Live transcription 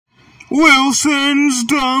Wilson's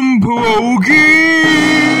dumb pierogies!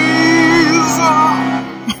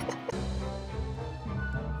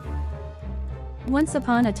 Once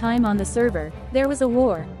upon a time on the server, there was a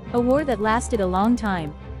war that lasted a long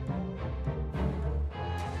time.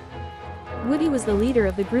 Woody was the leader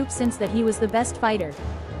of the group since that he was the best fighter.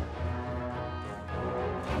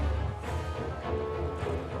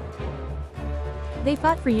 They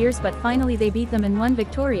fought for years but finally they beat them and won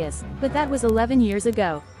victorious, but that was 11 years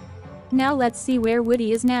ago. Now let's see where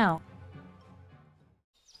Woody is now.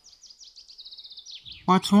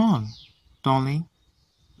 What's wrong, Dolly?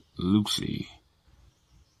 Lucy,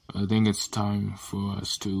 I think it's time for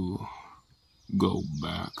us to go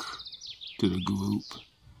back to the group.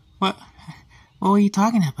 What are you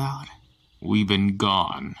talking about? We've been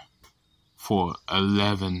gone for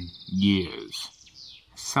 11 years.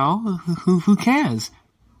 So, who cares?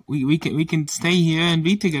 We can stay here and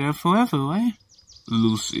be together forever, right?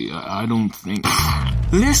 Lucy, I don't think...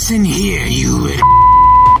 Listen here, you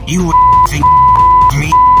think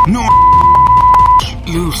me? No,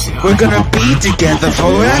 Lucy, we're gonna be together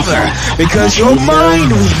forever because you're mine,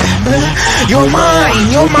 remember? You're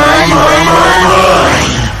mine, you're mine.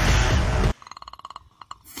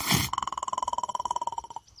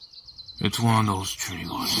 It's one of those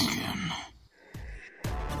triggers again.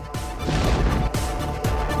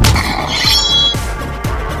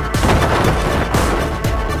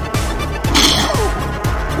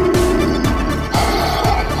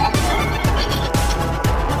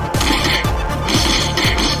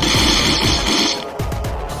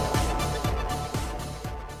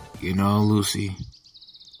 You know, Lucy,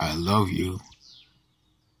 I love you.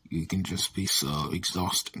 You can just be so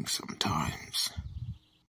exhausting sometimes.